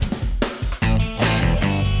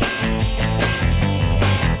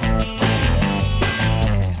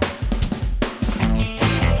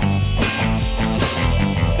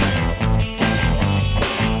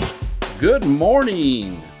Good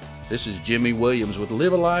morning. This is Jimmy Williams with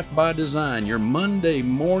Live a Life by Design, your Monday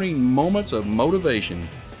morning moments of motivation.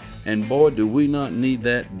 And boy, do we not need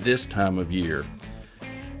that this time of year.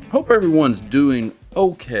 Hope everyone's doing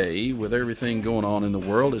okay with everything going on in the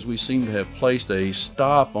world, as we seem to have placed a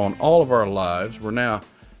stop on all of our lives. We're now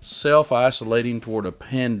self-isolating toward a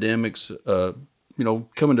pandemic's,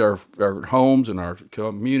 coming to our homes and our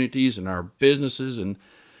communities and our businesses, and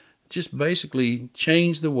just basically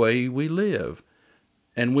change the way we live.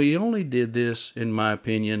 And we only did this, in my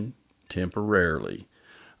opinion, temporarily.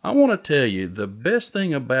 I want to tell you, the best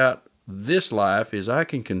thing about this life is I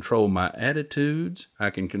can control my attitudes,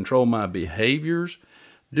 I can control my behaviors.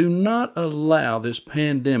 Do not allow this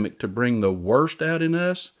pandemic to bring the worst out in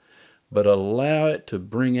us, but allow it to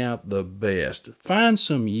bring out the best. Find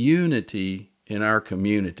some unity in our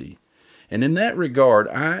community. And in that regard,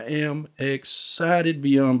 I am excited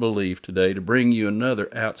beyond belief today to bring you another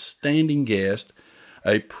outstanding guest,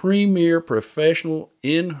 a premier professional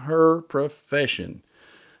in her profession.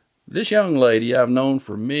 This young lady I've known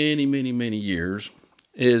for many, many, many years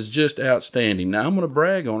is just outstanding. Now, I'm going to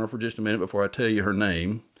brag on her for just a minute before I tell you her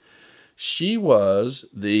name. She was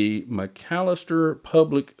the McAlester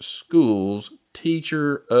Public Schools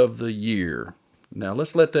Teacher of the Year. Now,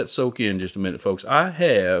 let's let that soak in just a minute, folks. I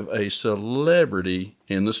have a celebrity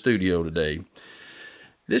in the studio today.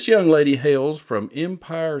 This young lady hails from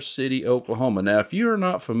Empire City, Oklahoma. Now, if you're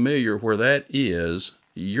not familiar where that is,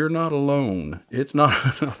 you're not alone. It's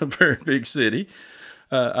not a very big city.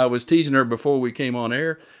 I was teasing her before we came on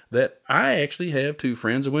air that I actually have two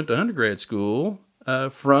friends that went to undergrad school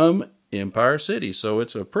from Empire City. So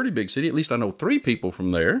it's a pretty big city. At least I know three people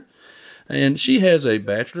from there. And she has a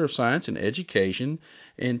Bachelor of Science in Education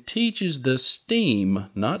and teaches the STEAM,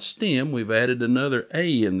 not STEM. We've added another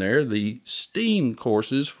A in there, the STEAM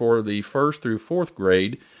courses for the 1st through 4th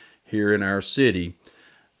grade here in our city.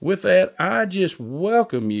 With that, I just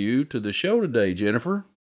welcome you to the show today, Jennifer.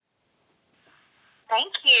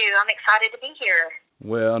 Thank you. I'm excited to be here.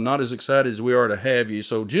 Well, not as excited as we are to have you.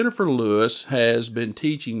 So Jennifer Lewis has been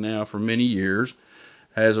teaching now for many years,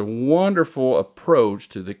 has a wonderful approach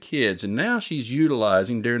to the kids, and now she's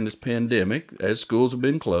utilizing, during this pandemic, as schools have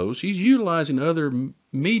been closed, she's utilizing other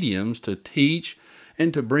mediums to teach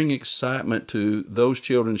and to bring excitement to those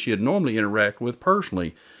children she would normally interact with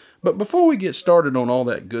personally. But before we get started on all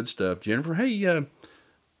that good stuff, Jennifer, hey,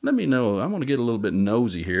 let me know. I want to get a little bit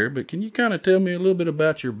nosy here, but can you kind of tell me a little bit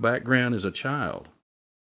about your background as a child?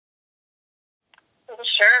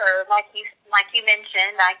 Sure. Like you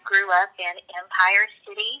mentioned, I grew up in Empire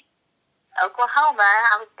City, Oklahoma.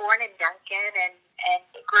 I was born in Duncan and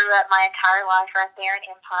grew up my entire life right there in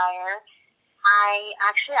Empire.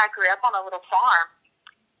 I grew up on a little farm,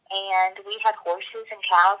 and we had horses and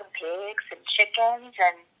cows and pigs and chickens,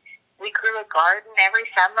 and we grew a garden every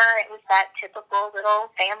summer. It was that typical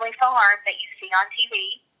little family farm that you see on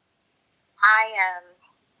TV.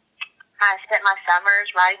 I spent my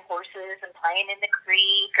summers riding horses and playing in the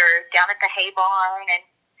creek or down at the hay barn. And,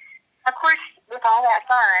 of course, with all that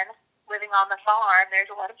fun, living on the farm,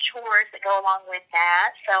 there's a lot of chores that go along with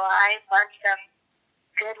that. So I learned some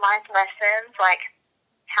good life lessons, like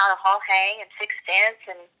how to haul hay and fix fence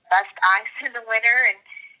and bust ice in the winter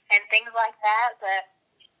and things like that. But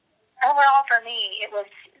overall, for me, it was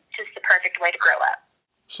just the perfect way to grow up.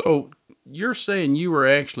 So you're saying you were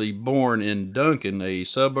actually born in Duncan, a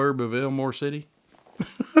suburb of Elmore City?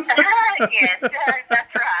 Yes,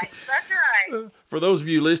 that's right. For those of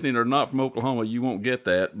you listening that are not from Oklahoma, you won't get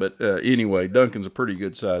that. But anyway, Duncan's a pretty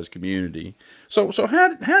good-sized community. So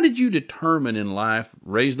how did you determine in life,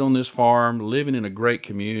 raised on this farm, living in a great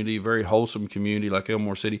community, very wholesome community like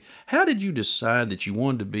Elmore City, how did you decide that you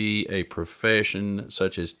wanted to be a profession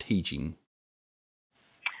such as teaching?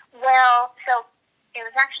 Well, so it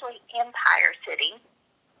was actually Empire City.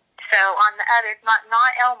 So on the other, not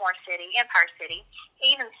Elmore City, Empire City,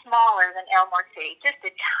 even smaller than Elmore City, just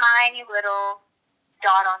a tiny little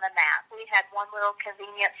dot on the map. We had one little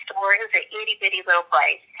convenience store. It was an itty-bitty little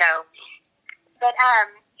place. So, but, as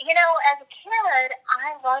a kid,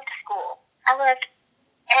 I loved school. I loved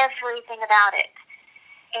everything about it.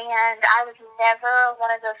 And I was never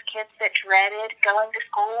one of those kids that dreaded going to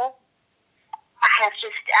school. I have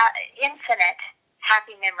just infinite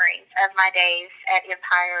happy memories of my days at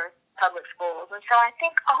Empire Public Schools. And so I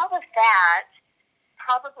think all of that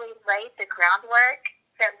probably laid the groundwork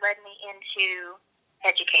that led me into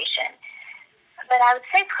education. But I would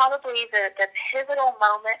say probably the pivotal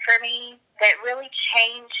moment for me that really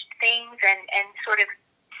changed things and sort of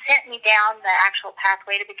sent me down the actual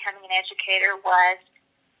pathway to becoming an educator was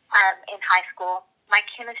in high school. My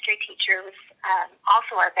chemistry teacher was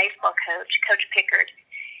also our baseball coach, Coach Pickard.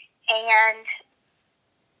 And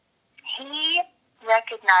he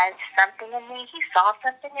recognized something in me. He saw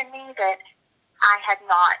something in me that I had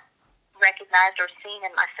not recognized or seen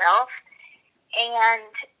in myself.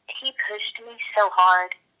 And he pushed me so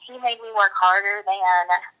hard. He made me work harder than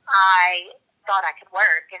I thought I could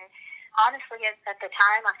work. And honestly, at the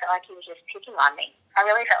time, I felt like he was just picking on me. I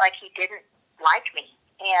really felt like he didn't like me.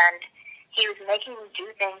 And he was making me do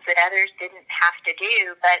things that others didn't have to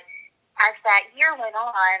do. But as that year went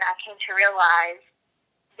on, I came to realize,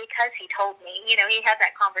 because he told me, he had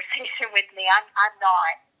that conversation with me, I'm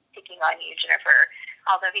not picking on you, Jennifer.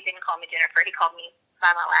 Although he didn't call me Jennifer, he called me by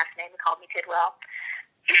my last name. He called me Tidwell.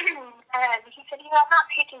 And he said, I'm not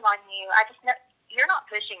picking on you. I just know you're not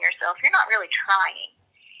pushing yourself. You're not really trying.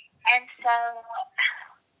 And so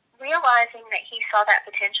realizing that he saw that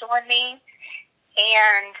potential in me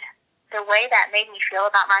and the way that made me feel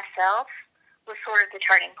about myself was sort of the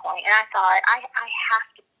turning point. And I thought, I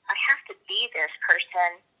have to be this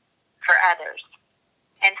person for others.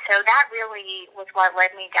 And so that really was what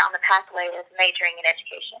led me down the pathway of majoring in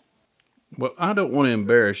education. Well, I don't want to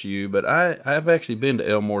embarrass you, but I've actually been to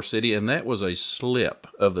Elmore City, and that was a slip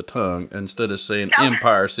of the tongue instead of saying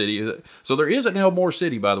Empire City. So there is an Elmore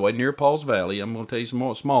City, by the way, near Pauls Valley. I'm going to tell you some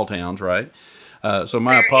more small towns, right? So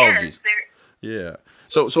my apologies. Yeah.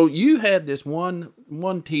 So you had this one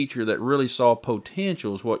teacher that really saw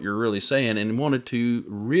potential, is what you're really saying, and wanted to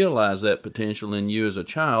realize that potential in you as a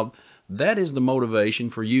child. That is the motivation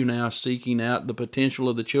for you now seeking out the potential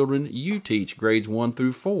of the children you teach, grades 1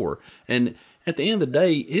 through 4. And at the end of the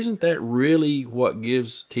day, isn't that really what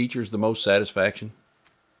gives teachers the most satisfaction?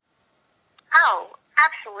 Oh,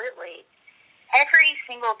 absolutely. Every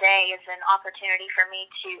single day is an opportunity for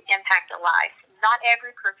me to impact a life. Not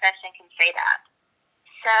every profession can say that.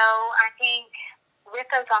 So I think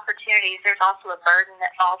with those opportunities, there's also a burden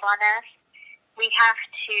that falls on us. We have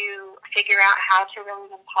to figure out how to really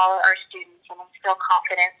empower our students and instill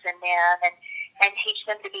confidence in them and teach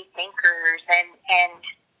them to be thinkers and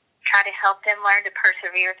try to help them learn to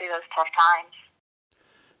persevere through those tough times.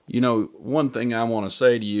 One thing I want to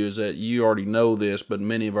say to you is that you already know this, but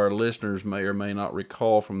many of our listeners may or may not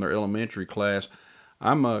recall from their elementary class.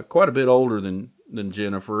 I'm quite a bit older than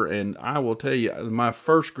Jennifer, and I will tell you, my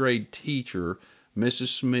first grade teacher, Mrs.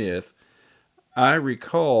 Smith, I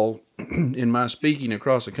recall in my speaking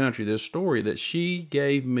across the country this story that she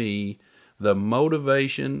gave me the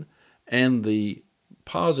motivation and the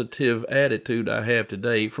positive attitude I have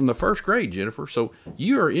today from the first grade, Jennifer. So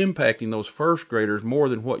you are impacting those first graders more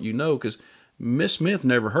than what you know, because Miss Smith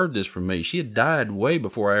never heard this from me. She had died way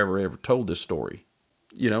before I ever told this story.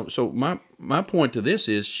 So my point to this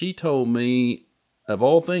is, she told me, of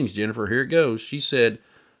all things, Jennifer, here it goes. She said,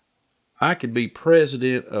 I could be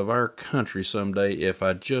president of our country someday if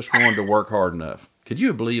I just wanted to work hard enough. Could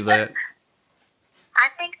you believe that? I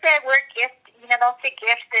think that we're gifted. That's a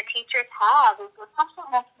gift that teachers have. Especially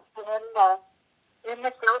once we've been in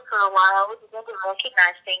the field for a while, we begin to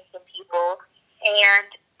recognize things in people. And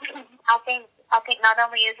I think not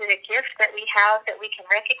only is it a gift that we have that we can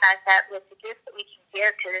recognize that, but it's a gift that we can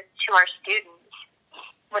give to our students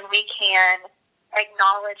when we can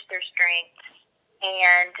acknowledge their strengths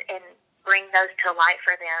and bring those to light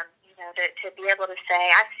for them, to be able to say,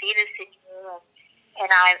 I see this in you, and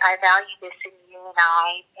I value this in you, and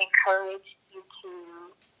I encourage you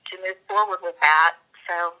to move forward with that.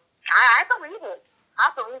 So I believe it.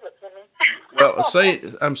 I believe it, Jimmy. Well,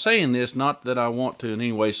 I'm saying this not that I want to in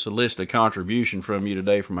any way solicit a contribution from you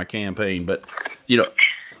today for my campaign, but,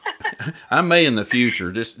 I may in the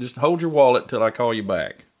future. Just hold your wallet till I call you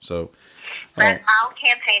back. So. I'll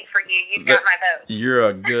campaign for you. You've got my vote. You're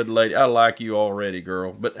a good lady. I like you already,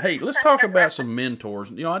 girl. But hey, let's talk about some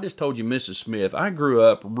mentors. I just told you Mrs. Smith. I grew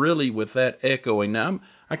up really with that echoing. Now,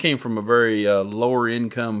 I came from a very lower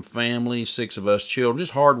income family, 6 of us children,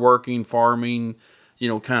 just hardworking, farming,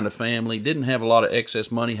 kind of family. Didn't have a lot of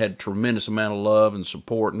excess money, had a tremendous amount of love and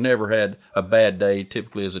support, never had a bad day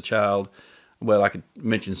typically as a child. Well, I could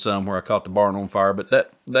mention some where I caught the barn on fire, but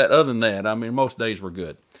that other than that, most days were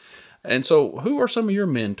good. And so, who are some of your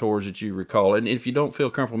mentors that you recall? And if you don't feel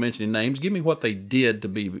comfortable mentioning names, give me what they did to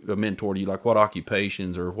be a mentor to you, like what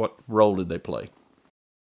occupations or what role did they play?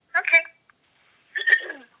 Okay.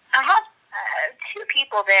 I have 2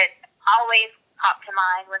 people that always pop to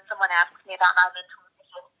mind when someone asks me about my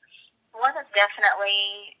mentorship. One is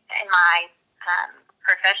definitely in my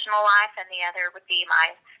professional life, and the other would be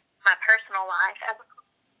my personal life.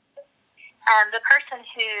 The person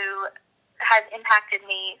who has impacted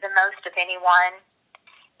me the most of anyone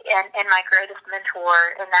and my greatest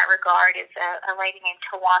mentor in that regard is a lady named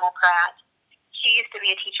Tawana Pratt. she used to be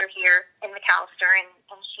a teacher here in McAllister, and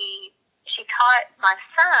she taught my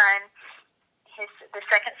son the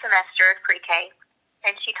second semester of pre-K,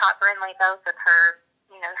 and she taught Brinley both of her,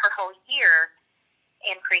 her whole year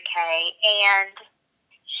in pre-K, and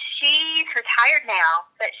she's retired now,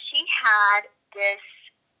 but she had this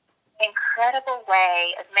incredible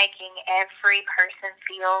way of making every person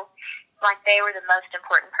feel like they were the most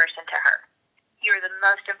important person to her. You were the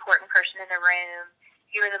most important person in the room.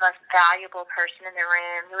 You were the most valuable person in the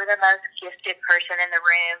room. You were the most gifted person in the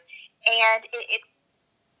room. And it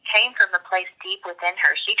came from a place deep within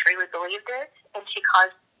her. She truly believed it, and she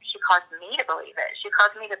caused me to believe it. She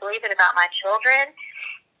caused me to believe it about my children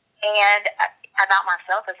and about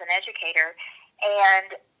myself as an educator.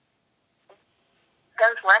 And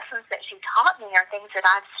those lessons that she taught me are things that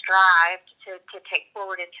I've strived to take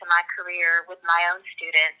forward into my career with my own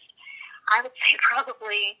students. I would say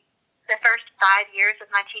probably the first 5 years of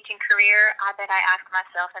my teaching career, I bet I asked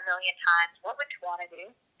myself a million times, what would Tawana do?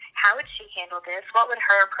 How would she handle this? What would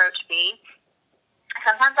her approach be?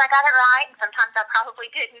 Sometimes I got it right, and sometimes I probably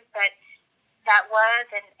didn't, but that was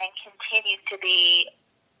and continues to be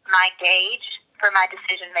my gauge for my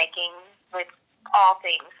decision-making with all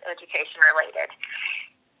things education-related.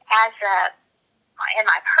 In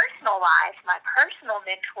my personal life, my personal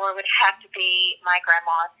mentor would have to be my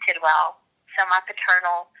grandma Tidwell, so my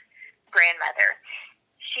paternal grandmother.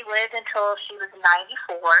 She lived until she was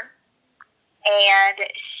 94, and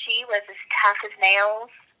she was as tough as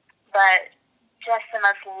nails, but just the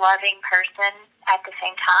most loving person at the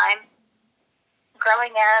same time.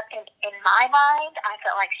 Growing up, in my mind, I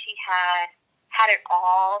felt like she had it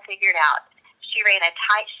all figured out. She ran a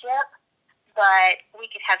tight ship, but we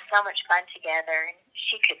could have so much fun together.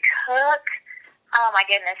 She could cook. Oh, my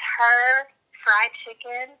goodness. Her fried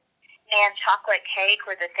chicken and chocolate cake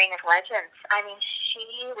were the thing of legends. I mean,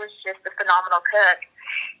 she was just a phenomenal cook.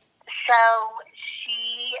 So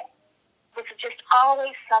she was just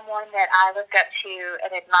always someone that I looked up to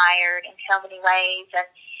and admired in so many ways.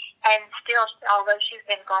 And still, although she's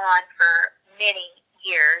been gone for many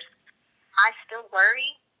years, I still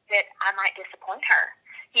worry that I might disappoint her.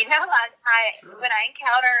 Sure. When I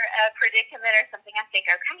encounter a predicament or something, I think,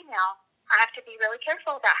 okay, now I have to be really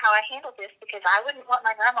careful about how I handle this, because I wouldn't want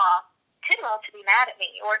my grandma Tidwell to be mad at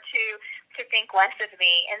me or to think less of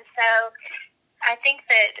me. And so I think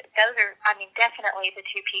that those are, definitely the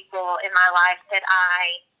two people in my life that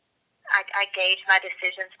I gauge my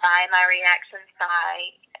decisions by, my reactions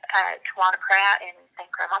by, Tawana Pratt and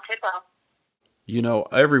Grandma Tidwell.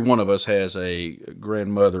 Every one of us has a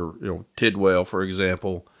grandmother, Tidwell, for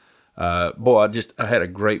example. Boy, I had a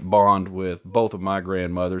great bond with both of my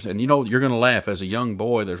grandmothers. And, you're going to laugh. As a young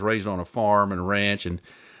boy that's raised on a farm and a ranch, and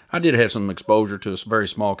I did have some exposure to a very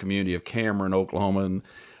small community of Cameron, Oklahoma. And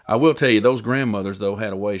I will tell you, those grandmothers, though,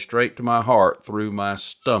 had a way straight to my heart through my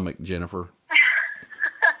stomach, Jennifer.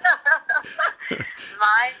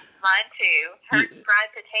 Mine too. Her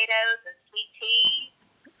fried potatoes and sweet tea.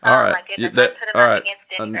 All right. My goodness, all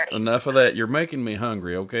right. Enough of that. You're making me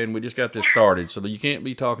hungry, okay? And we just got this started, so you can't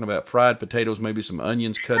be talking about fried potatoes, maybe some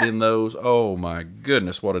onions cut in those. Oh, my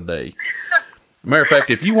goodness, what a day. Matter of fact,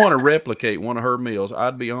 if you want to replicate one of her meals,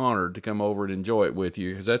 I'd be honored to come over and enjoy it with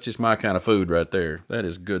you, because that's just my kind of food right there. That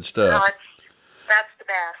is good stuff. That's the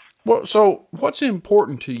best. Well, so what's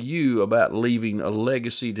important to you about leaving a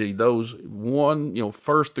legacy to those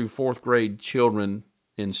first through fourth grade children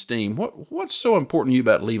in STEAM? What's so important to you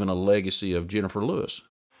about leaving a legacy of Jennifer Lewis?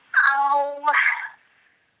 Oh,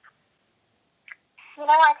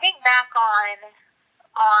 I think back on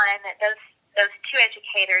those two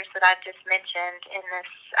educators that I've just mentioned in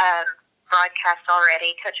this broadcast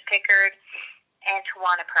already, Coach Pickard and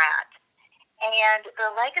Tawana Pratt, and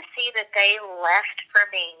the legacy that they left for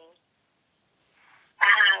me.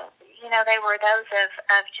 They were those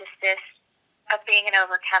of just this, of being an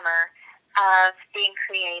overcomer, of being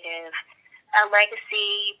creative. A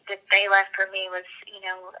legacy that they left for me was,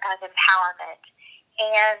 of empowerment.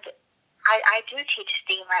 And I do teach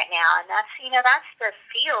STEAM right now, and that's the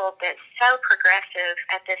field that's so progressive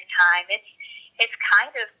at this time. It's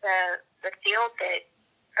kind of the field that,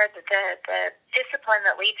 or the discipline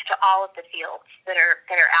that leads to all of the fields that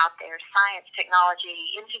are out there. Science,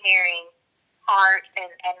 technology, engineering, art,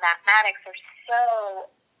 and mathematics are so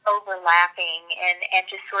overlapping and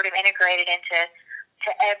just sort of integrated into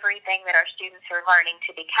everything that our students are learning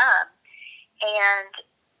to become. And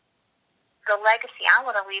the legacy I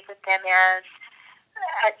want to leave with them is,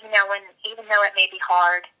 even though it may be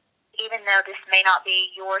hard, even though this may not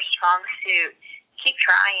be your strong suit, keep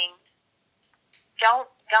trying. Don't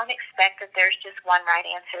expect that there's just one right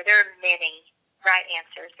answer. There are many right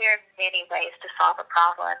answers. There are many ways to solve a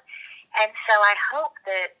problem. And so I hope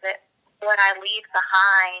that what I leave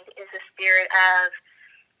behind is a spirit of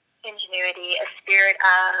ingenuity, a spirit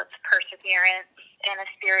of perseverance, and a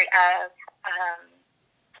spirit of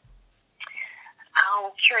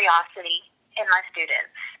curiosity in my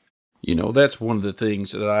students. You know, that's one of the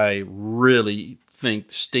things that I really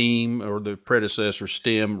think STEAM, or the predecessor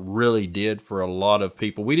STEM, really did for a lot of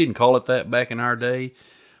people. We didn't call it that back in our day,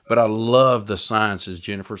 but I love the sciences,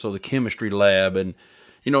 Jennifer. So the chemistry lab, and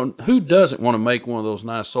you know, who doesn't want to make one of those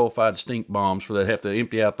nice sulfide stink bombs where they have to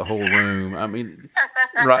empty out the whole room? I mean,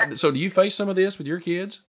 right. So do you face some of this with your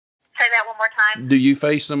kids? Say that one more time. Do you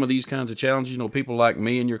face some of these kinds of challenges? You know, people like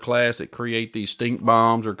me in your class that create these stink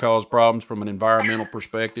bombs or cause problems from an environmental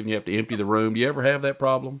perspective, and you have to empty the room. Do you ever have that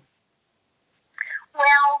problem?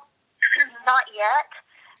 Well, not yet.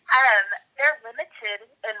 They're limited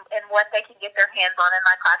in what they can get their hands on in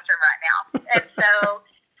my classroom right now. And so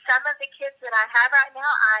some of the kids that I have right now,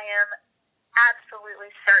 I am absolutely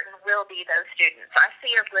certain will be those students. I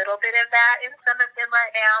see a little bit of that in some of them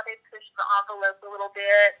right now. They've pushed the envelope a little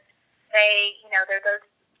bit. They're those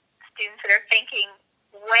students that are thinking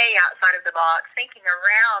way outside of the box, thinking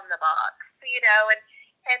around the box,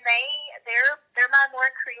 and they're my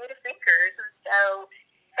more creative thinkers. And so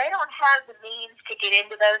they don't have the means to get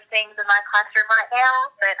into those things in my classroom right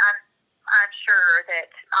now, but I'm sure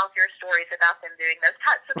that I'll hear stories about them doing those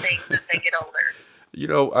types of things as they get older.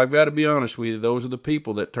 You know, I've got to be honest with you. Those are the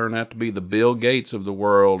people that turn out to be the Bill Gates of the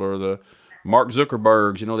world, or the Mark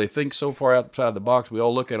Zuckerbergs. You know, they think so far outside the box. We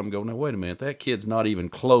all look at them and go, no, wait a minute. That kid's not even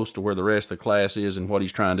close to where the rest of the class is and what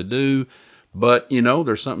he's trying to do. But, you know,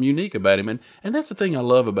 there's something unique about him. And that's the thing I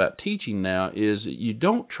love about teaching now, is you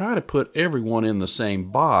don't try to put everyone in the same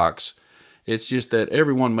box. It's just that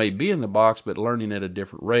everyone may be in the box, but learning at a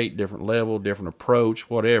different rate, different level, different approach,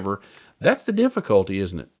 whatever. That's the difficulty,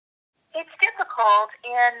 isn't it? It's difficult,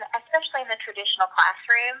 especially in the traditional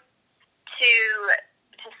classroom, to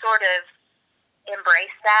sort of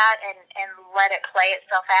embrace that and let it play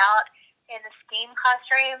itself out. In the STEAM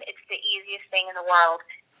classroom, it's the easiest thing in the world.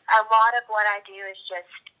 A lot of what I do is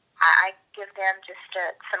just, I give them just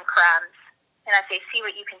some crumbs, and I say, see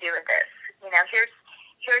what you can do with this.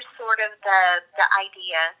 Here's sort of the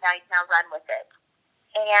idea. Now run with it.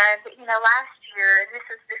 And last year, and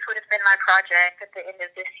this would have been my project at the end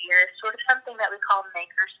of this year, sort of something that we call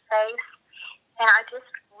makerspace. And I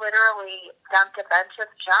just literally dumped a bunch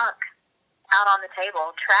of junk out on the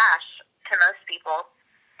table, trash to most people,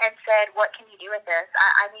 and said, what can you do with this?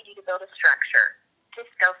 I need you to build a structure.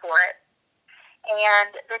 Just go for it.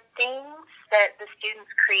 And the things that the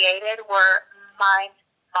students created were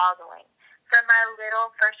mind-boggling. From my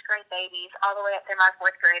little first grade babies all the way up to my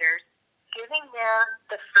fourth graders, giving them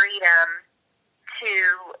the freedom to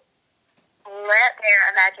let their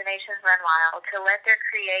imaginations run wild, to let their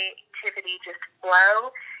creativity just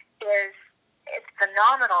flow, it's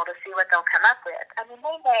phenomenal to see what they'll come up with. I mean,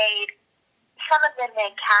 some of them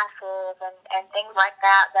made castles and things like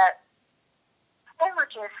that they were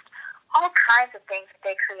just all kinds of things that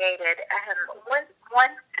they created.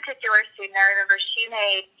 One particular student, I remember, she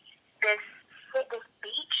made this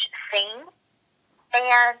beach scene,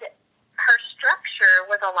 and her structure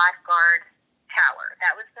was a lifeguard tower.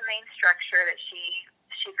 That was the main structure that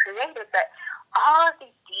she created. But all of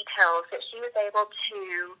these details that she was able to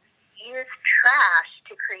use trash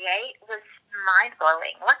to create was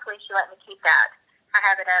mind-blowing. Luckily, she let me keep that. I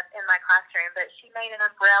have it up in my classroom. But she made an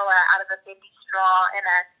umbrella out of a 50 straw and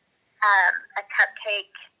a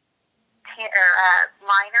cupcake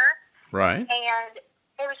liner. Right. And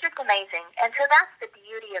it was just amazing. And so that's the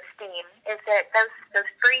beauty of STEAM, is that those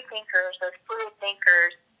free thinkers, those fluid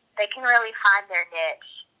thinkers, they can really find their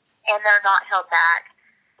niche, and they're not held back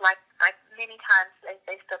like many times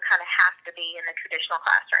they still kind of have to be in the traditional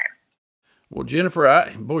classroom. Well,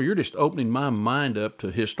 Jennifer, you're just opening my mind up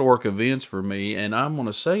to historic events for me, and I'm going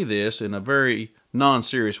to say this in a very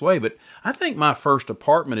non-serious way, but I think my first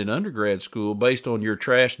apartment in undergrad school, based on your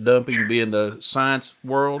trash dumping being the science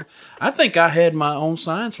world, I think I had my own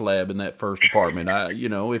science lab in that first apartment,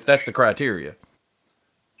 if that's the criteria.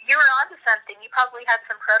 You were onto something. You probably had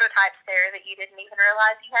some prototypes there that you didn't even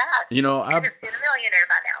realize you had. You know, I've been a millionaire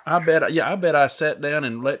by now. I bet I sat down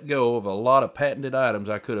and let go of a lot of patented items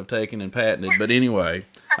I could have taken and patented. But anyway,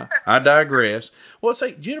 I digress. Well,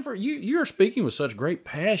 say, Jennifer, you're speaking with such great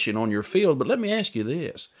passion on your field, but let me ask you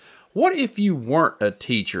this. What if you weren't a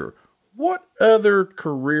teacher? What other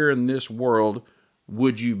career in this world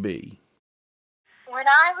would you be? When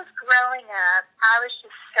I was growing up, I was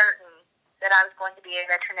just certain that I was going to be a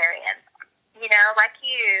veterinarian. like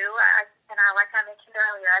you, like I mentioned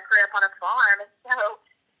earlier, I grew up on a farm, and so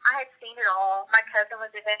I had seen it all. My cousin was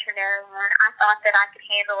a veterinarian. I thought that I could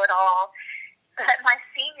handle it all. But my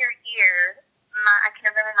senior year, I can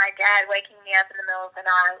remember my dad waking me up in the middle of the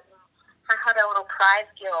night. And I had a little prize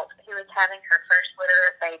guilt. He was having her first litter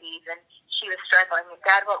of babies, and she was struggling. And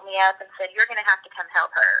Dad woke me up and said, "You're going to have to come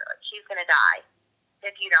help her. She's going to die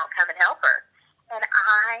if you don't come and help her." And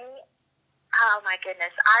oh my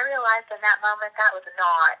goodness, I realized in that moment that was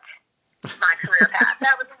not my career path.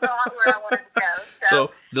 That was not where I wanted to go.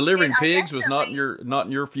 So delivering pigs was not in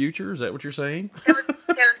your future. Is that what you're saying? It was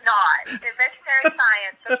not. The veterinary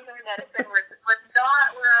science, veterinary medicine was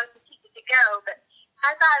not where I was intended to go. But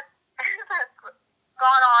as I've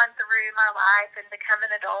gone on through my life and become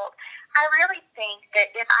an adult, I really think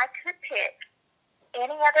that if I could pick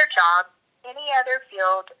any other job, any other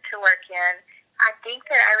field to work in, I think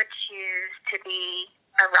that I would choose to be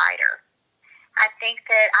a writer. I think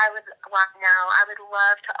that I would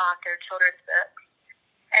love to author children's books.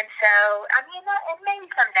 And so, and maybe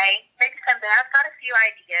someday, I've got a few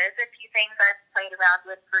ideas, a few things I've played around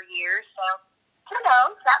with for years. So, who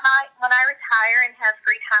knows, that might, when I retire and have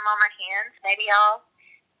free time on my hands, maybe I'll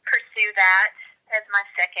pursue that as my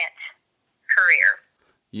second career.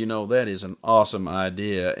 That is an awesome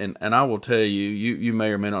idea. And I will tell you, you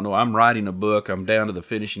may or may not know, I'm writing a book. I'm down to the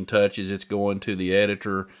finishing touches. It's going to the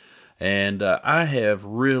editor. And I have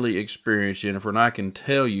really experienced, Jennifer, and I can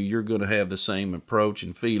tell you, you're going to have the same approach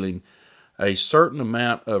and feeling, a certain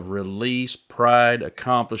amount of release, pride,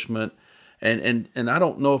 accomplishment. And I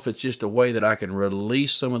don't know if it's just a way that I can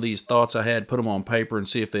release some of these thoughts I had, put them on paper and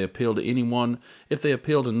see if they appeal to anyone. If they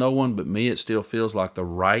appeal to no one but me, it still feels like the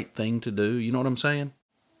right thing to do. You know what I'm saying?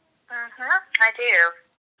 I do.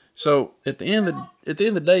 So at the end of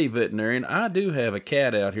the day, veterinarian, I do have a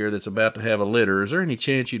cat out here that's about to have a litter. Is there any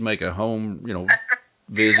chance you'd make a home,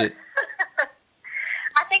 visit?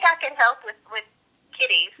 I think I can help with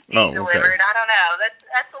kitties being delivered. I don't know.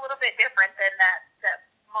 That's a little bit different than that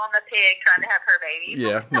mama pig trying to have her baby.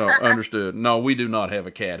 Yeah, no, understood. No, we do not have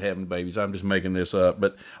a cat having babies. I'm just making this up.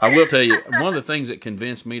 But I will tell you, one of the things that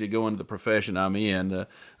convinced me to go into the profession I'm in,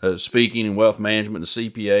 the speaking and wealth management, the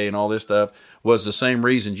CPA and all this stuff, was the same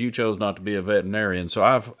reasons you chose not to be a veterinarian. So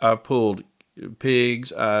I've pulled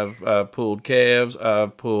pigs, I've pulled calves,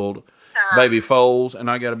 I've pulled baby foals, and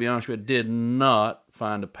I got to be honest with you, did not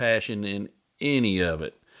find a passion in any of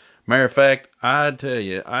it. Matter of fact, I tell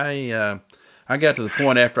you, I got to the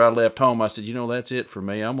point after I left home, I said, that's it for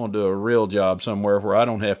me. I'm going to do a real job somewhere where I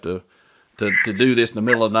don't have to do this in the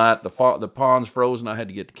middle of the night. The pond's frozen. I had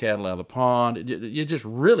to get the cattle out of the pond. It's just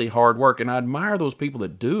really hard work, and I admire those people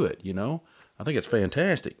that do it, I think it's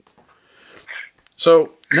fantastic.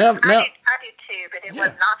 So now I do too, but it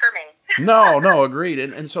was not for me. No, agreed.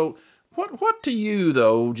 And so what to you,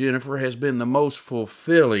 though, Jennifer, has been the most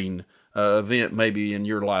fulfilling event maybe in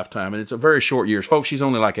your lifetime? And it's a very short years. Folks, she's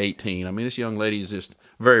only like 18. I mean, this young lady is just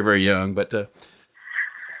very, very young. But I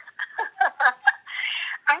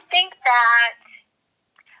think that,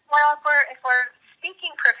 if we're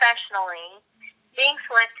speaking professionally, being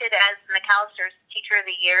selected as McAllister's Teacher of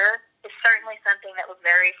the Year is certainly something that was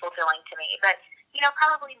very fulfilling to me. But,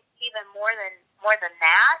 probably even more than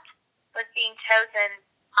that was being chosen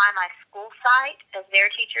by my school site as their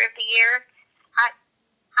Teacher of the Year. I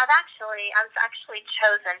was actually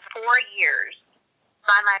chosen 4 years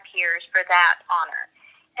by my peers for that honor.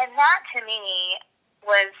 And that to me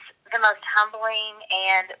was the most humbling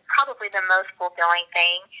and probably the most fulfilling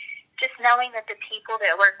thing. Just knowing that the people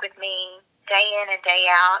that work with me day in and day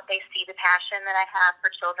out, they see the passion that I have for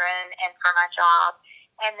children and for my job.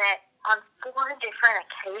 And that on 4 different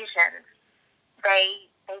occasions, they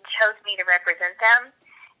chose me to represent them.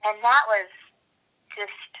 And that was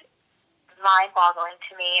just mind-boggling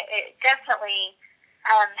to me. It definitely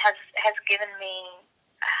has given me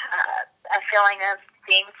a feeling of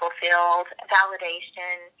being fulfilled,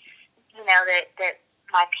 validation, that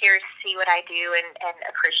my peers see what I do and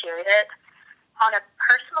appreciate it. On a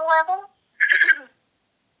personal level,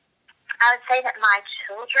 I would say that my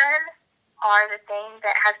children are the thing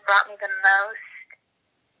that has brought me the most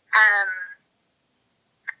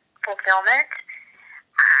fulfillment.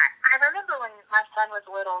 I remember when my son was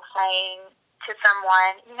little saying to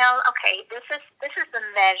someone, okay, this is the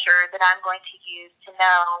measure that I'm going to use to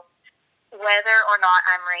know whether or not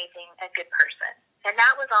I'm raising a good person. And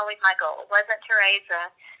that was always my goal. It wasn't to raise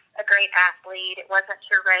a great athlete. It wasn't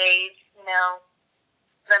to raise,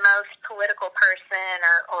 the most political person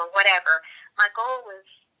or whatever. My goal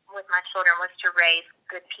with my children was to raise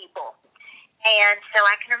good people. And so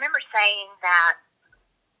I can remember saying that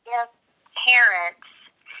if parents,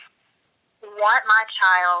 want my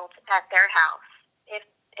child at their house.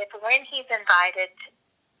 If when he's invited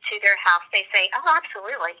to their house, they say, "Oh,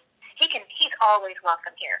 absolutely, he's always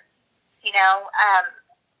welcome here," you know,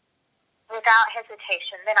 without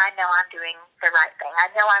hesitation, then I know I'm doing the right thing. I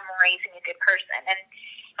know I'm raising a good person,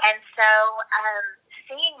 and so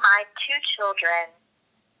seeing my two children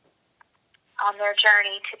on their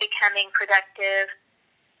journey to becoming productive,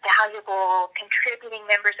 valuable, contributing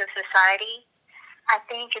members of society, I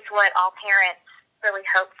think is what all parents really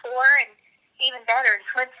hope for. And even better is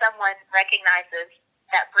when someone recognizes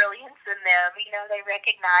that brilliance in them. You know, they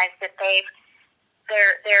recognize that they're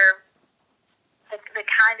the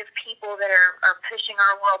kind of people that are pushing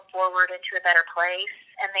our world forward into a better place,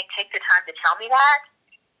 and they take the time to tell me that.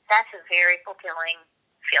 That's a very fulfilling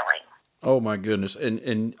feeling. Oh my goodness.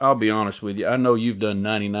 And I'll be honest with you. I know you've done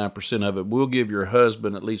 99% of it. We'll give your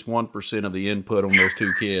husband at least 1% of the input on those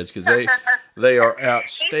two kids, because they are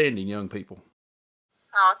outstanding young people.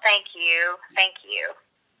 Oh, thank you. Thank you.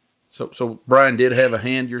 So Brian did have a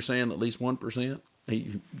hand, you're saying, at least 1%?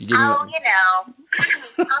 You give him I'll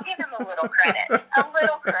give him a little credit. A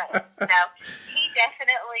little credit. No, he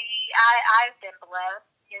definitely, I've been blessed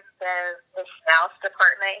in the spouse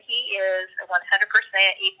department. He is a 100%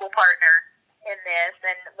 equal partner in this,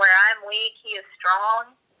 and where I'm weak, he is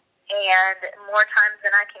strong, and more times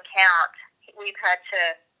than I can count, we've had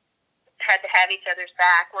to have each other's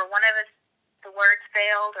back. Where one of us, the words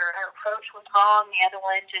failed or our approach was wrong, the other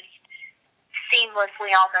one just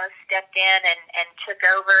seamlessly almost stepped in and took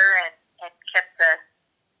over and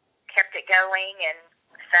kept it going. And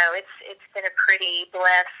so it's been a pretty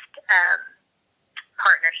blessed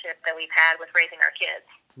partnership that we've had with raising our kids.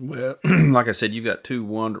 Well, like I said, you've got two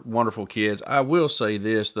wonderful kids. I will say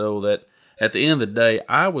this, though, that at the end of the day,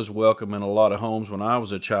 I was welcome in a lot of homes when I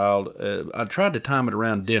was a child. I tried to time it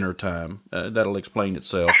around dinner time. That'll explain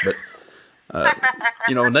itself. But,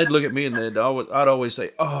 and they'd look at me and I'd always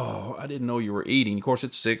say, "Oh, I didn't know you were eating." Of course,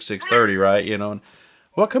 it's 6:30, right? And,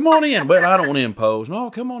 well, come on in. Well, I don't want to impose. No,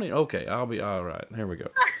 come on in. Okay, I'll be all right. There we go.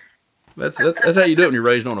 That's how you do it when you're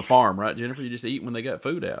raised on a farm, right, Jennifer? You just eat when they got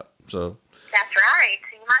food out. So that's right.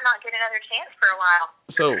 You might not get another chance for a while.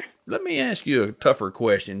 So let me ask you a tougher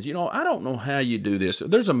questions. I don't know how you do this.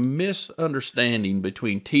 There's a misunderstanding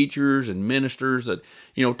between teachers and ministers that,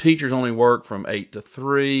 teachers only work from 8 to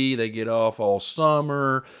 3. They get off all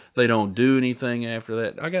summer. They don't do anything after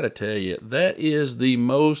that. I got to tell you, that is the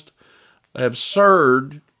most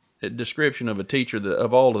absurd description of a teacher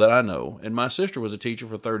of all that I know. And my sister was a teacher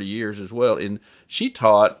for 30 years as well, and she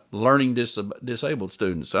taught learning disabled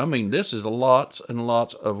students. I mean, this is lots and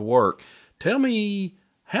lots of work. Tell me,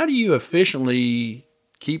 how do you efficiently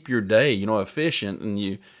keep your day, efficient, and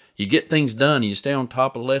you get things done, and you stay on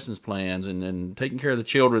top of lessons plans and taking care of the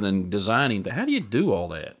children and designing? How do you do all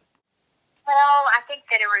that? Well, I think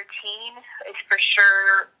that a routine is for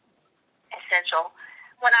sure essential.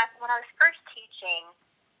 When I was first teaching,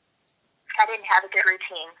 I didn't have a good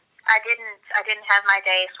routine. I didn't have my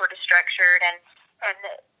day sort of structured, and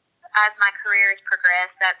as my career has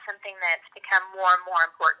progressed, that's something that's become more and more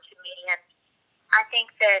important to me. And I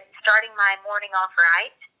think that starting my morning off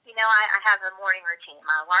right, I have a morning routine.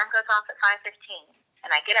 My alarm goes off at 5:15,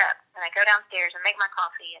 and I get up and I go downstairs and make my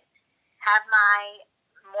coffee and have my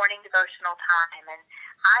morning devotional time. And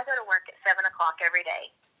I go to work at 7 o'clock every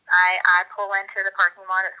day. I pull into the parking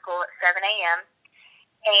lot at school at 7 a.m.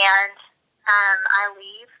 and I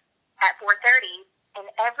leave at 4:30, and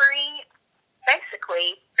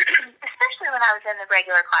basically, especially when I was in the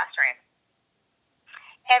regular classroom,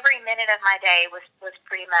 every minute of my day was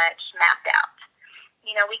pretty much mapped out.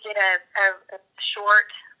 We get a short,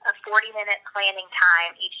 40-minute planning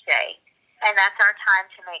time each day, and that's our time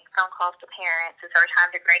to make phone calls to parents. It's our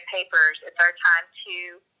time to grade papers. It's our time to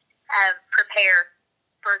prepare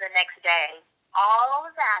for the next day. All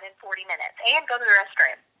of that in 40 minutes, and go to the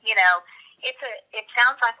restroom. It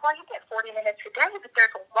sounds like, well, you get 40 minutes a day, but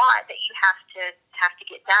there's a lot that you have to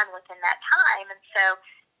get done within that time. And so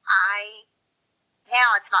now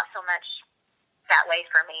it's not so much that way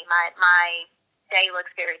for me. My day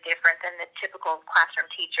looks very different than the typical classroom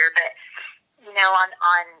teacher. But,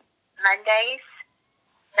 on Mondays,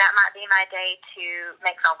 that might be my day to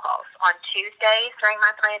make phone calls. On Tuesdays, during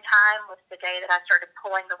my plan time, was the day that I started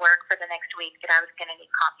pulling the work for the next week that I was going to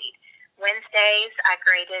need copied. Wednesdays, I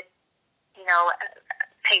graded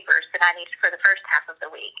papers that I needed for the first half of the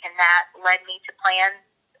week, and that led me to plan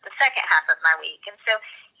the second half of my week. And so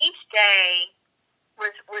each day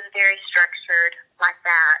was very structured like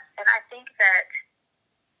that. And I think that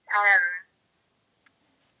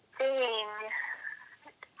being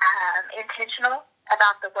intentional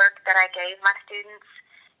about the work that I gave my students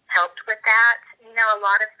helped with that. You know, a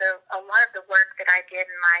lot of the work that I did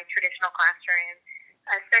in my traditional classroom,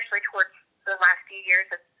 especially towards the last few years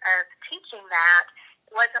of teaching that,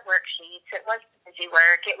 wasn't worksheets. It wasn't busy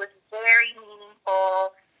work. It was very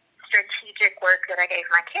meaningful, strategic work that I gave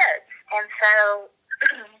my kids. And so,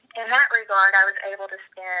 in that regard, I was able to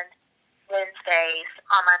spend Wednesdays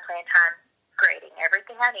on my plan time grading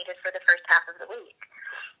everything I needed for the first half of the week.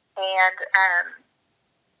 And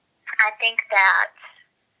I think that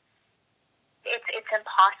it's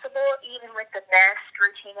impossible, even with the best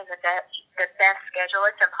routine and the best schedule,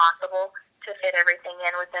 it's impossible to fit everything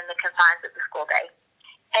in within the confines of the school day.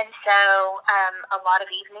 And so a lot of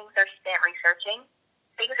evenings are spent researching.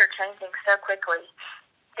 Things are changing so quickly.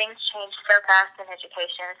 Things change so fast in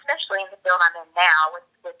education, especially in the field I'm in now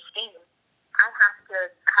with STEAM. I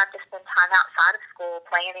have to spend time outside of school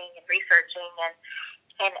planning and researching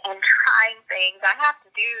and trying things. I have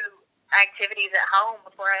to do activities at home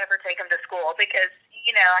before I ever take them to school because,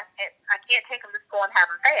 you know, I can't take them to school and have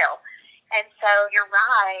them fail. And so you're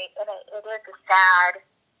right, and it is a sad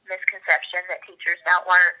misconception that teachers don't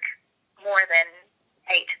work more than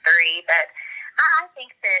 8 to 3, but I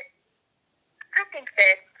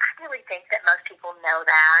really think that most people know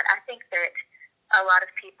that. I think that a lot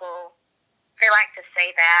of people, they like to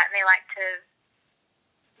say that, and they like to,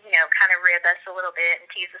 you know, kind of rib us a little bit and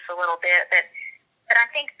tease us a little bit, but I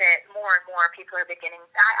think that more and more people are beginning,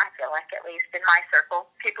 I feel like at least in my circle,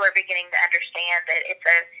 people are beginning to understand that it's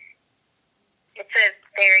a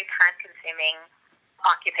very time-consuming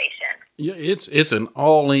occupation. Yeah, it's an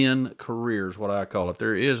all-in career is what I call it.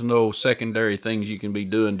 There is no secondary things you can be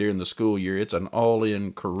doing during the school year. It's an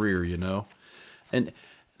all-in career, you know. And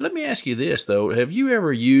let me ask you this, though. Have you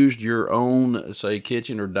ever used your own, say,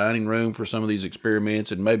 kitchen or dining room for some of these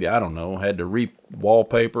experiments and maybe, I don't know, had to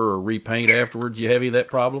re-wallpaper or repaint afterwards? You have any of that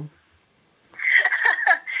problem?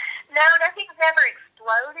 No, nothing's ever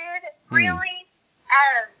exploded, really.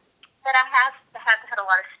 But I have had a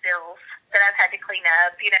lot of spills that I've had to clean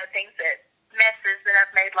up, you know, messes that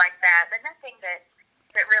I've made like that, but nothing that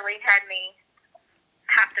really had me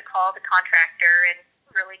have to call the contractor and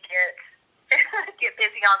really get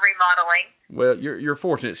busy on remodeling. Well, you're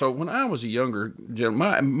fortunate. So when I was a younger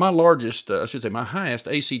gentleman, my largest, my highest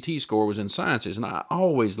ACT score was in sciences, and I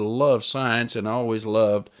always loved science, and I always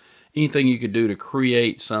loved anything you could do to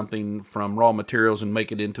create something from raw materials and make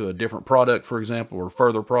it into a different product, for example, or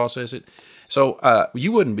further process it. So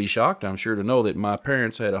you wouldn't be shocked, I'm sure, to know that my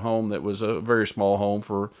parents had a home that was a very small home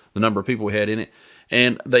for the number of people we had in it.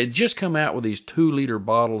 And they'd just come out with these 2-liter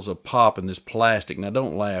bottles of pop in this plastic. Now,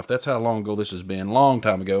 don't laugh. That's how long ago this has been, long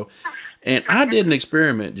time ago. And I did an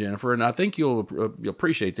experiment, Jennifer, and I think you'll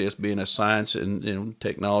appreciate this, being a science and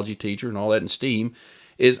technology teacher and all that in STEAM,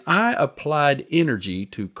 is I applied energy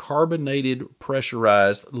to carbonated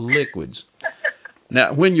pressurized liquids.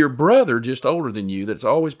 Now, when your brother, just older than you, that's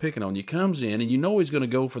always picking on you, comes in and you know he's going to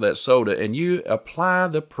go for that soda, and you apply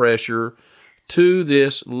the pressure to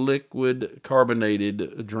this liquid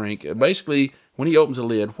carbonated drink. Basically, when he opens the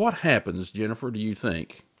lid, what happens, Jennifer, do you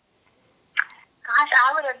think? Gosh,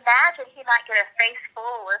 I would imagine he might get a face full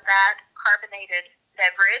of that carbonated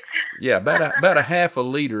beverage. Yeah, about a half a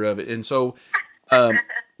liter of it. And so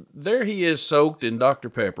there he is, soaked in Dr.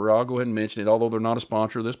 Pepper. I'll go ahead and mention it, although they're not a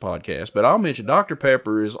sponsor of this podcast. But I'll mention Dr.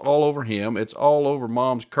 Pepper is all over him. It's all over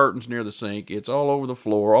Mom's curtains near the sink. It's all over the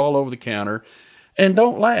floor, all over the counter. And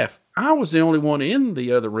don't laugh. I was the only one in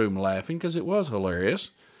the other room laughing because it was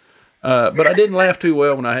hilarious. But I didn't laugh too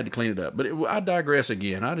well when I had to clean it up. But I digress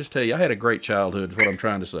again. I just tell you, I had a great childhood is what I'm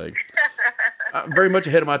trying to say. Very much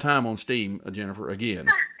ahead of my time on STEAM, Jennifer, again.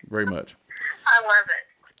 Very much. I love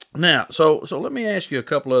it. Now, so let me ask you a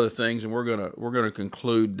couple other things, and we're gonna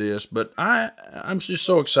conclude this. But I'm just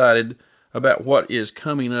so excited about what is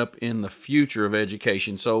coming up in the future of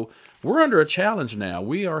education. So we're under a challenge now.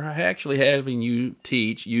 We are actually having you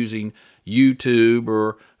teach using YouTube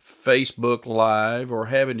or Facebook Live, or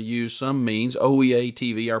having to use some means. OEA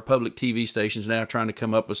TV, our public TV stations, now trying to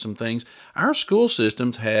come up with some things. Our school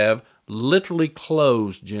systems have literally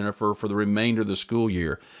closed, Jennifer, for the remainder of the school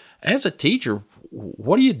year. As a teacher,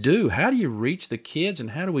 what do you do? How do you reach the kids,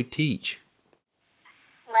 and how do we teach?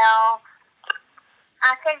 Well,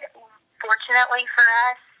 I think fortunately for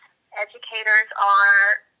us, educators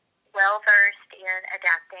are well-versed in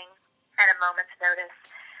adapting at a moment's notice.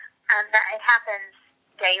 That it happens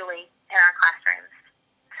daily in our classrooms.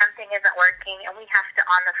 Something isn't working, and we have to,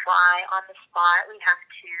 on the fly, on the spot, we have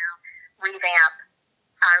to revamp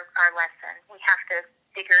our lesson. We have to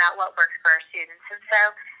figure out what works for our students. And so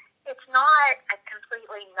it's not a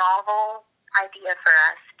completely novel idea for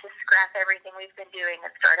us to scrap everything we've been doing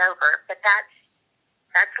and start over, but that's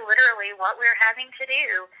That's literally what we're having to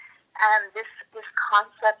do. This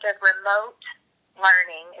concept of remote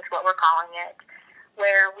learning is what we're calling it,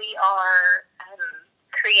 where we are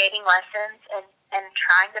creating lessons and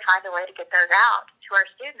trying to find a way to get those out to our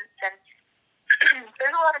students. And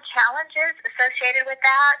there's a lot of challenges associated with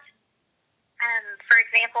that. For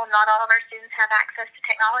example, not all of our students have access to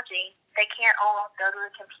technology. They can't all go to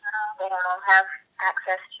a computer. They don't all have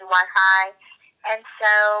access to Wi-Fi. And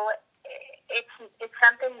so it's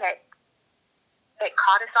something that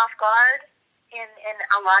caught us off guard in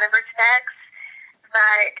a lot of respects,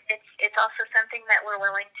 but it's also something that we're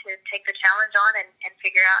willing to take the challenge on and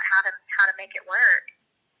figure out how to make it work.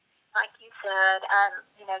 Like you said,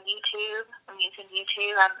 YouTube. I'm using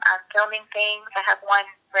YouTube. I'm filming things. I have one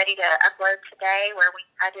ready to upload today where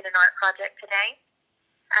I did an art project today,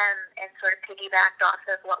 and sort of piggybacked off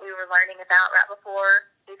of what we were learning about right before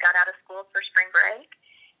we got out of school for spring break.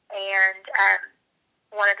 And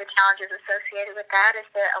one of the challenges associated with that is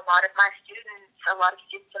that a lot of students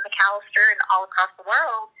in McAlester and all across the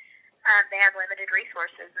world, they have limited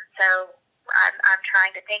resources. And so I'm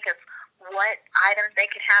trying to think of what items they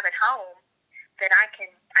could have at home that I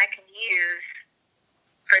can use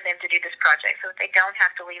for them to do this project, so that they don't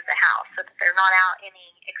have to leave the house, so that they're not out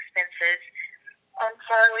any expenses. And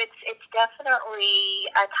so it's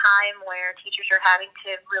definitely a time where teachers are having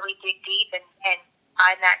to really dig deep and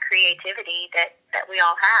find that creativity that we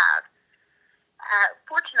all have.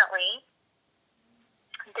 Fortunately,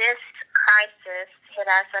 this crisis hit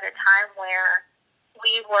us at a time where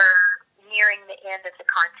we were nearing the end of the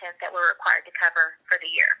content that we're required to cover for the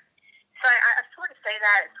year. So I sort of say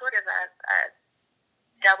that it's sort of a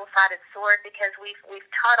double-sided sword, because we've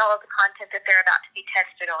taught all of the content that they're about to be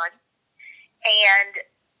tested on, and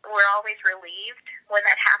we're always relieved when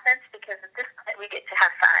that happens, because at this point we get to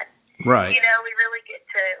have fun. Right. We really get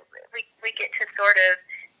to we get to sort of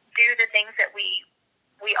do the things that we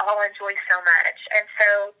all enjoy so much, and so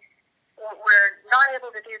we're not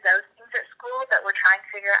able to do those things at school, but we're trying to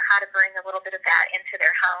figure out how to bring a little bit of that into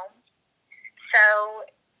their homes. So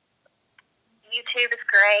YouTube is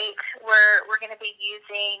great. We're going to be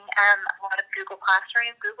using a lot of Google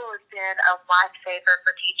Classroom. Google has been a lifesaver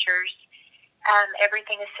for teachers.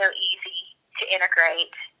 Everything is so easy to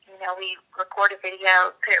integrate. We record a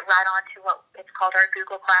video, put it right onto what it's called our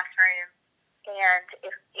Google Classroom, and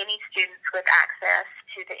if any students with access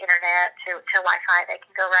to the internet, to Wi-Fi, they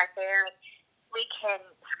can go right there. We can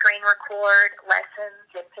screen record lessons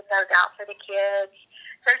and put those out for the kids.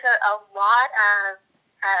 There's a lot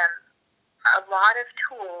of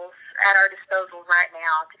tools at our disposal right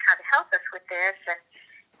now to kind of help us with this, and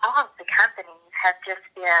all of the companies have just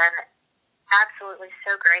been absolutely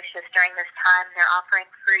so gracious during this time. They're offering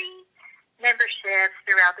free memberships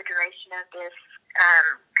throughout the duration of this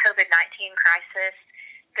COVID-19 crisis.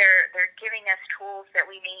 They're giving us tools that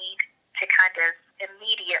we need to kind of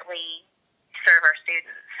immediately serve our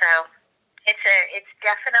students. So it's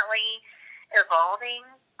definitely evolving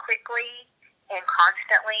quickly and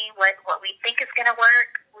constantly. What we think is going to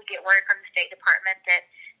work, we get word from the State Department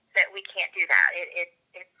that we can't do that.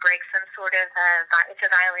 It breaks some sort of it's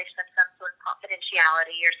a violation of some sort of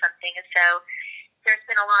confidentiality or something. And so there's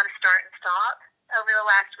been a lot of start and stop over the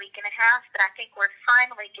last week and a half, but I think we're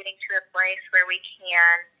finally getting to a place where we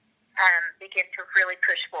can begin to really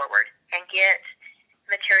push forward and get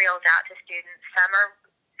materials out to students. Some are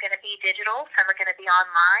going to be digital, some are going to be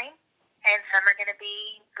online, and some are going to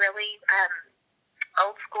be really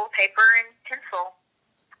old school paper and pencil.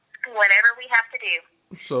 Whatever we have to do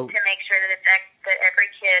to make sure that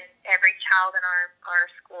every kid, every child in our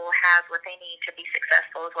school has what they need to be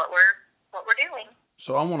successful is what we're doing.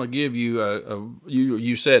 So I want to give you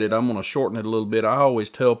you said it. I'm going to shorten it a little bit. I always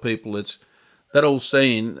tell people it's that old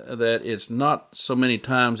saying that it's not so many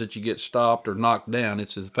times that you get stopped or knocked down.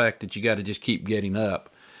 It's the fact that you got to just keep getting up.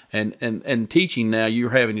 And teaching now, you're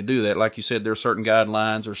having to do that. Like you said, there are certain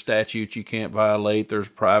guidelines or statutes you can't violate. There's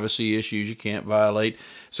privacy issues you can't violate.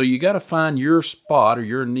 So you got to find your spot or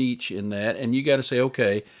your niche in that, and you got to say,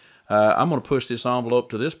 okay, I'm going to push this envelope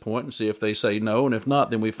to this point and see if they say no, and if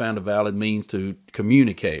not, then we found a valid means to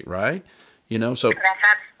communicate, right?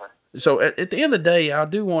 So at the end of the day, I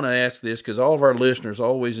do want to ask this, because all of our listeners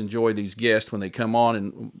always enjoy these guests when they come on,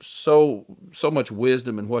 and so much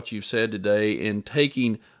wisdom in what you've said today, in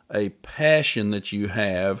taking a passion that you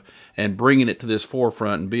have and bringing it to this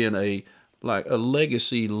forefront and being a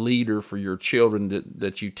legacy leader for your children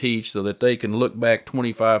that you teach, so that they can look back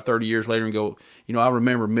 25, 30 years later and go, I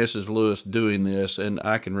remember Mrs. Lewis doing this, and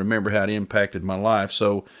I can remember how it impacted my life.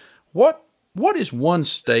 So what is one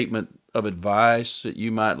statement of advice that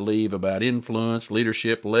you might leave about influence,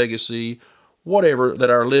 leadership, legacy? whatever that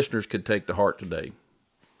our listeners could take to heart today?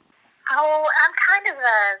 Oh, I'm kind of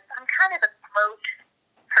a quote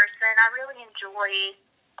person. I really enjoy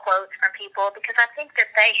quotes from people because I think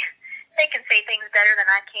that they can say things better than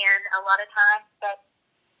I can a lot of times. But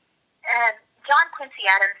John Quincy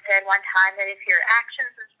Adams said one time that if your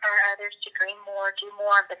actions inspire others to dream more, do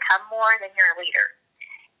more, and become more, then you're a leader.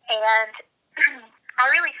 And I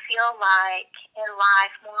really feel like in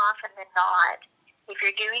life, more often than not, if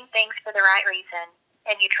you're doing things for the right reason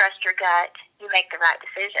and you trust your gut, you make the right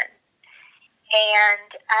decision. And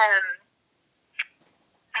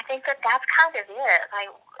I think that that's kind of it. Like,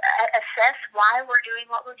 assess why we're doing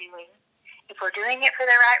what we're doing. If we're doing it for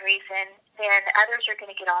the right reason, then others are going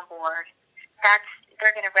to get on board.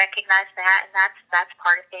 They're going to recognize that, and that's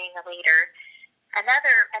part of being a leader.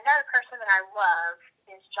 Another person that I love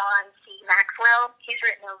is John C. Maxwell. He's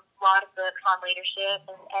written a lot of books on leadership.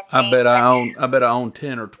 And I bet I own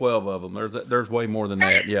 10 or 12 of them. There's way more than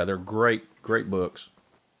that. Yeah, they're great books.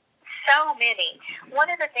 So many. One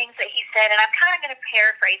of the things that he said, and I'm kind of going to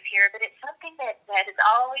paraphrase here, but it's something that has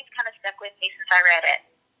always kind of stuck with me since I read it.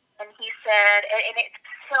 And he said, and it's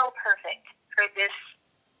so perfect for this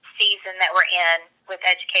season that we're in with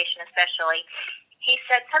education especially, he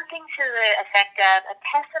said something to the effect of, a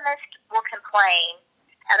pessimist will complain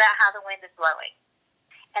about how the wind is blowing.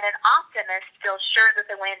 And an optimist feels sure that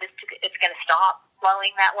the wind it's going to stop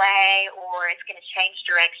blowing that way, or it's going to change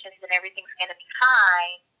directions and everything's going to be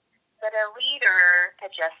fine. But a leader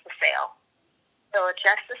adjusts the sail. They'll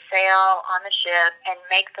adjust the sail on the ship and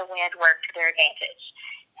make the wind work to their advantage.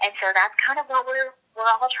 And so that's kind of what we're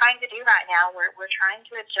all trying to do right now. We're trying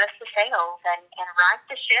to adjust the sails and right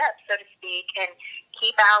the ship, so to speak, and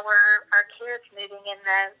keep our kids moving in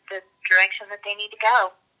the direction that they need to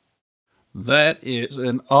go. That is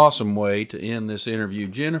an awesome way to end this interview.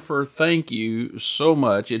 Jennifer, thank you so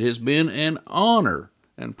much. It has been an honor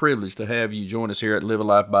and privilege to have you join us here at Live a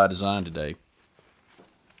Life by Design today.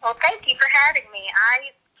 Well, thank you for having me. I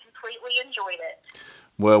completely enjoyed it.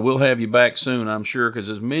 Well, we'll have you back soon, I'm sure, because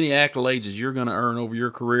as many accolades as you're going to earn over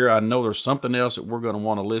your career, I know there's something else that we're going to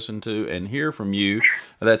want to listen to and hear from you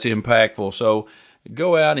that's impactful. So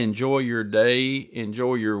go out, enjoy your day,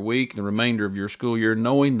 enjoy your week, the remainder of your school year,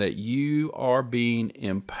 knowing that you are being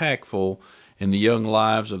impactful in the young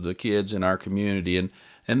lives of the kids in our community.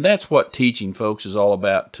 And that's what teaching, folks, is all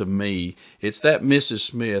about to me. It's that Mrs.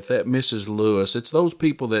 Smith, that Mrs. Lewis. It's those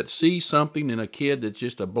people that see something in a kid that's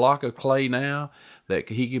just a block of clay now, that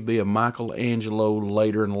he could be a Michelangelo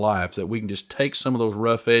later in life, that we can just take some of those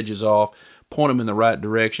rough edges off, point them in the right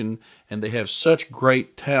direction, and they have such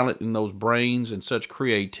great talent in those brains and such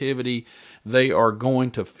creativity. They are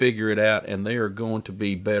going to figure it out, and they are going to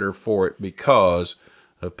be better for it because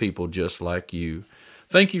of people just like you.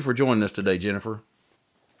 Thank you for joining us today, Jennifer.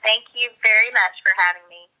 Thank you very much for having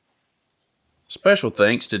me. Special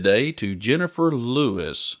thanks today to Jennifer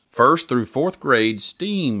Lewis, 1st through 4th grade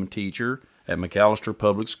STEAM teacher at McAllister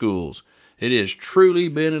Public Schools. It has truly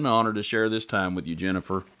been an honor to share this time with you,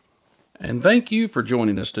 Jennifer. And thank you for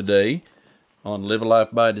joining us today on Live a Life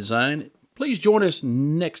by Design. Please join us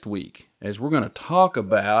next week as we're going to talk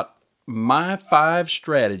about my 5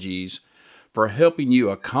 strategies for helping you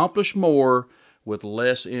accomplish more with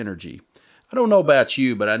less energy. I don't know about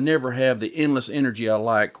you, but I never have the endless energy I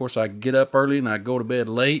like. Of course, I get up early and I go to bed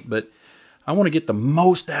late, but I want to get the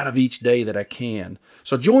most out of each day that I can.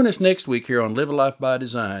 So join us next week here on Live a Life by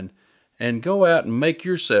Design and go out and make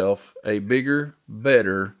yourself a bigger,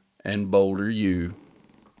 better, and bolder you.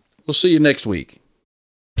 We'll see you next week.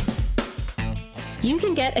 You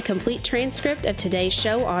can get a complete transcript of today's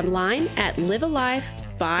show online at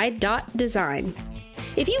livealifeby.design.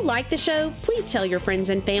 If you like the show, please tell your friends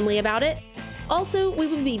and family about it. Also, we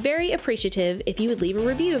would be very appreciative if you would leave a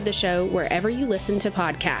review of the show wherever you listen to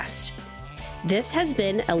podcasts. This has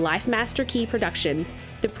been a Life Master Key production.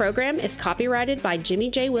 The program is copyrighted by Jimmy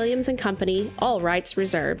J. Williams & Company, all rights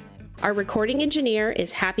reserved. Our recording engineer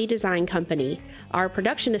is Happy Design Company. Our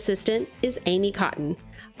production assistant is Amy Cotton.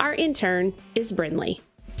 Our intern is Brinley.